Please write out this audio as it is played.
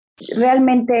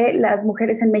realmente las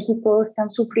mujeres en México están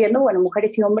sufriendo, bueno,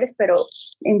 mujeres y hombres, pero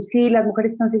en sí las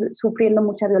mujeres están sufriendo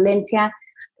mucha violencia.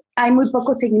 Hay muy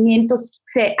pocos seguimientos,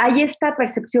 hay esta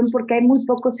percepción porque hay muy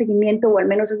poco seguimiento, o al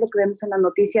menos es lo que vemos en las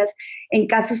noticias, en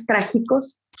casos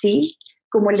trágicos, ¿sí?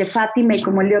 Como el de Fátima y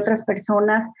como el de otras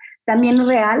personas. También es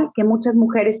real que muchas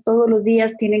mujeres todos los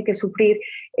días tienen que sufrir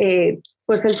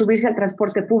pues el subirse al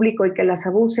transporte público y que las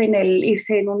abusen, el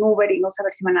irse en un Uber y no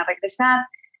saber si van a regresar,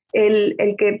 el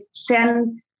que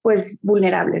sean pues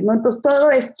vulnerables, ¿no? Entonces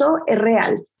todo esto es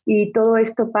real y todo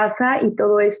esto pasa y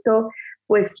todo esto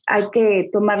pues hay que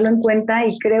tomarlo en cuenta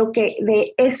y creo que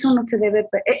de eso no se debe,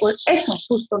 eso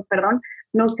justo, perdón,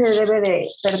 no se debe de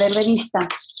perder de vista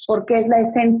porque es la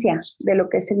esencia de lo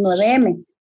que es el 9M.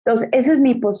 Entonces, esa es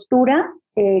mi postura.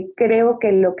 Creo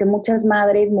que lo que muchas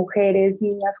madres, mujeres,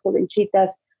 niñas,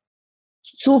 jovencitas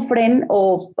sufren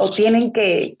o tienen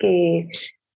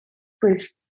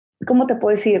pues, ¿cómo te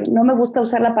puedo decir? No me gusta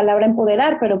usar la palabra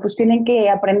empoderar, pero pues tienen que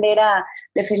aprender a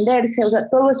defenderse. O sea,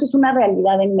 todo eso es una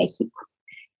realidad en México.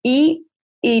 Y,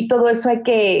 y todo eso hay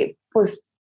que, pues,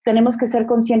 tenemos que ser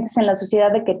conscientes en la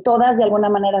sociedad de que todas de alguna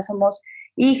manera somos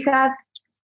hijas,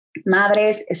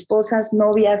 madres, esposas,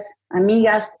 novias,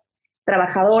 amigas,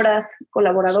 trabajadoras,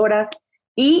 colaboradoras.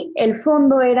 Y el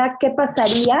fondo era qué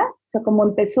pasaría, o sea, como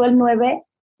empezó el 9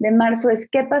 de marzo, es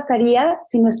qué pasaría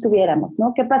si no estuviéramos,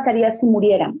 ¿no? ¿Qué pasaría si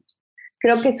muriéramos?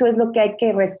 Creo que eso es lo que hay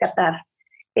que rescatar.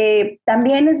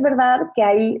 También es verdad que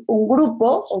hay un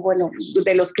grupo, o bueno,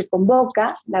 de los que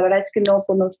convoca, la verdad es que no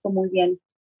conozco muy bien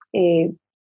eh,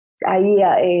 ahí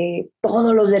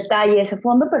todos los detalles a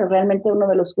fondo, pero realmente uno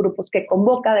de los grupos que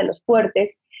convoca, de los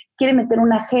fuertes, quiere meter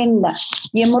una agenda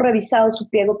y hemos revisado su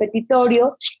pliego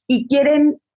petitorio y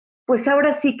quieren, pues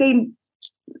ahora sí que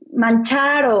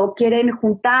manchar o quieren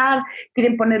juntar,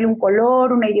 quieren ponerle un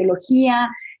color, una ideología,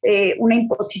 una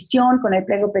imposición con el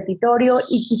pliego petitorio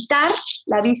y quitar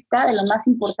la vista de lo más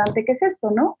importante que es esto,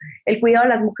 ¿no? El cuidado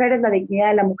de las mujeres, la dignidad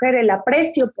de la mujer, el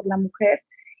aprecio por la mujer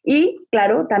y,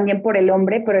 claro, también por el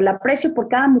hombre, pero el aprecio por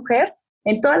cada mujer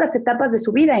en todas las etapas de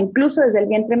su vida, incluso desde el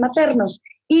vientre materno.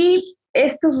 Y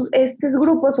estos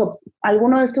grupos o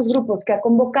alguno de estos grupos que ha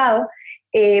convocado,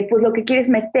 pues lo que quiere es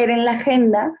meter en la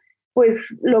agenda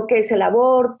pues lo que es el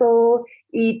aborto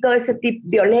y todo ese tipo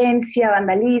de violencia,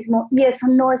 vandalismo, y eso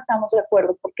no estamos de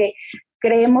acuerdo porque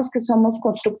creemos que somos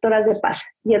constructoras de paz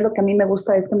y es lo que a mí me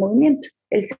gusta de este movimiento,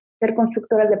 el ser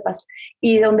constructoras de paz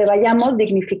y donde vayamos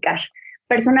dignificar.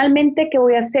 Personalmente, ¿qué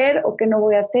voy a hacer o qué no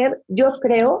voy a hacer? Yo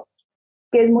creo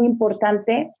que es muy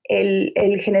importante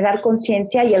el generar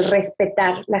conciencia y el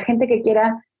respetar. La gente que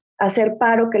quiera hacer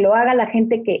paro, que lo haga, la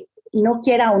gente que no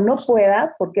quiera o no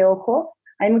pueda, porque ojo,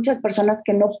 hay muchas personas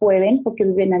que no pueden porque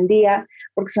viven al día,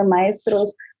 porque son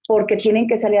maestros, porque tienen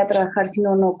que salir a trabajar si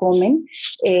no, no comen,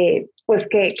 pues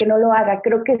que no lo haga.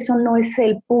 Creo que eso no es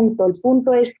el punto. El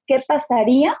punto es qué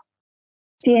pasaría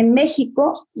si en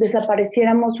México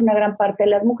desapareciéramos una gran parte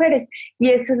de las mujeres. Y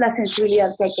esa es la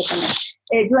sensibilidad que hay que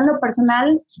tener. Yo en lo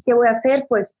personal, ¿qué voy a hacer?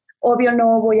 Pues obvio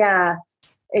no voy a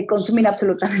consumir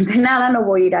absolutamente nada, no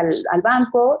voy a ir al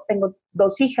banco, tengo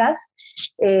 2 hijas,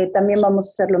 también vamos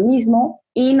a hacer lo mismo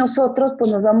y nosotros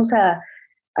pues nos vamos a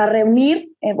reunir,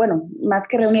 bueno, más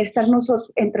que reunir, estar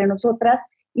entre nosotras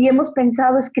y hemos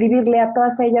pensado escribirle a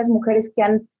todas ellas mujeres que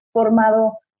han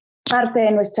formado parte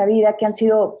de nuestra vida, que han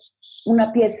sido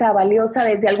una pieza valiosa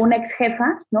desde alguna ex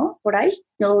jefa, ¿no? Por ahí.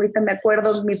 Yo ahorita me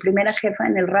acuerdo de mi primera jefa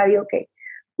en el radio que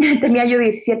tenía yo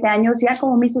 17 años, ya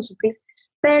como me hizo sufrir,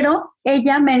 pero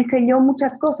ella me enseñó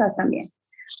muchas cosas también.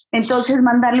 Entonces,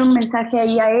 mandarle un mensaje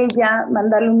ahí a ella,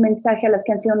 mandarle un mensaje a las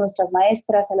que han sido nuestras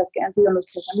maestras, a las que han sido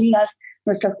nuestras amigas,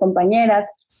 nuestras compañeras,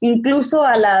 incluso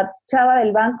a la chava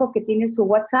del banco que tiene su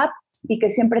WhatsApp y que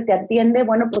siempre te atiende,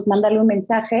 bueno, pues mandarle un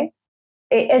mensaje.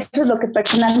 Eso es lo que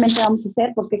personalmente vamos a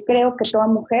hacer, porque creo que toda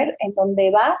mujer, en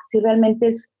donde va, si realmente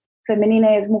es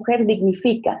femenina y es mujer,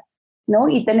 dignifica, ¿no?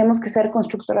 Y tenemos que ser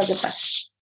constructoras de paz.